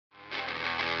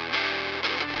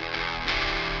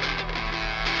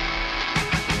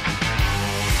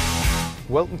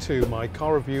Welcome to my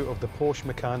car review of the Porsche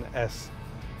Macan S.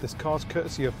 This car's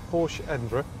courtesy of Porsche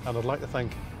Edinburgh, and I'd like to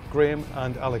thank Graham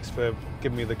and Alex for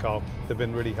giving me the car. They've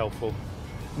been really helpful.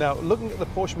 Now, looking at the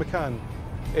Porsche Macan,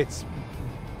 it's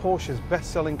Porsche's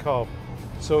best-selling car.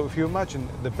 So if you imagine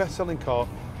the best-selling car,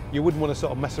 you wouldn't want to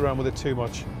sort of mess around with it too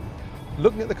much.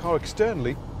 Looking at the car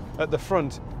externally, at the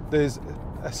front, there's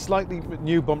a slightly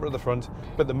new bumper at the front,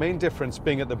 but the main difference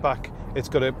being at the back, it's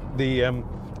got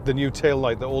the new tail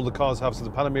light that all the cars have. So the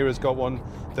Panamera's got one,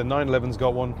 the 911's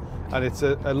got one, and it's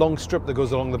a long strip that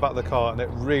goes along the back of the car, and it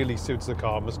really suits the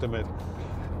car, I must admit.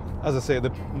 As I say,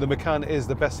 the Macan is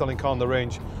the best-selling car in the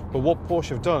range, but what Porsche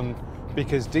have done,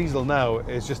 because diesel now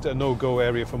is just a no-go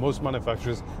area for most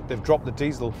manufacturers, they've dropped the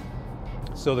diesel.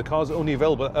 So the car's only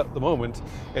available at the moment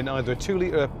in either a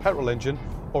 2-litre petrol engine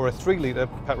or a 3-litre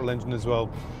petrol engine as well.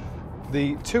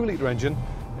 The 2-litre engine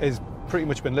is pretty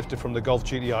much been lifted from the Golf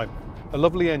GTI. A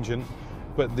lovely engine,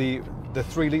 but the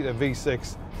 3-litre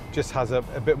V6 just has a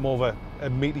bit more of a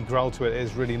meaty growl to it. It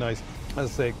is really nice. As I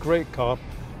say, great car,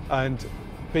 and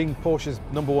being Porsche's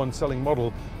 #1 selling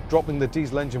model, dropping the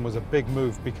diesel engine was a big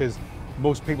move because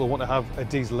most people want to have a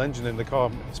diesel engine in the car,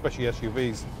 especially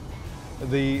SUVs.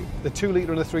 The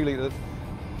 2-litre and the 3-litre,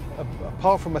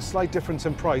 apart from a slight difference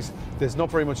in price, there's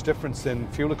not very much difference in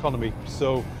fuel economy.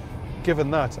 So given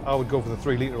that, I would go for the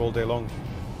 3-litre all day long.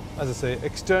 As I say,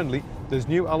 externally, there's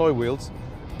new alloy wheels.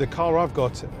 The car I've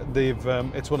got,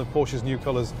 it's one of Porsche's new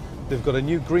colours. They've got a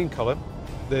new green colour,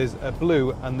 there's a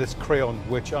blue, and this crayon,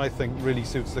 which I think really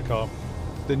suits the car.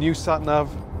 The new sat-nav,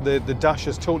 the dash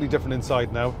is totally different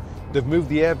inside now. They've moved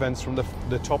the air vents from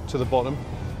the top to the bottom,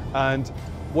 and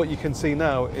what you can see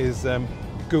now is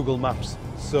Google Maps.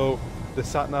 So the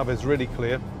sat-nav is really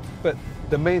clear, but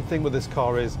the main thing with this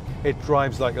car is it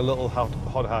drives like a little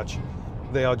hot hatch.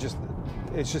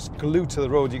 It's just glued to the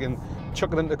road. You can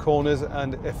chuck it into corners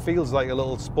and it feels like a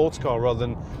little sports car rather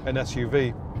than an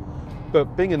SUV.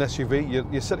 But being an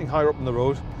SUV, you're sitting higher up on the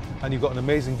road and you've got an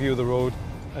amazing view of the road.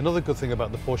 Another good thing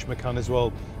about the Porsche Macan as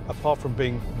well, apart from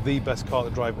being the best car to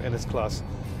drive in its class,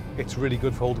 it's really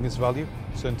good for holding its value.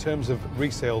 So in terms of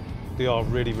resale, they are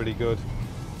really, really good.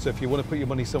 So if you want to put your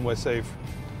money somewhere safe,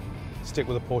 stick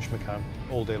with a Porsche Macan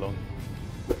all day long.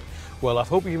 Well, I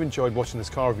hope you've enjoyed watching this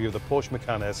car review of the Porsche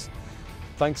Macan S.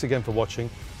 Thanks again for watching.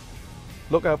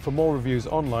 Look out for more reviews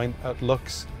online at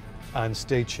Luxe, and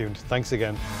stay tuned. Thanks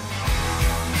again.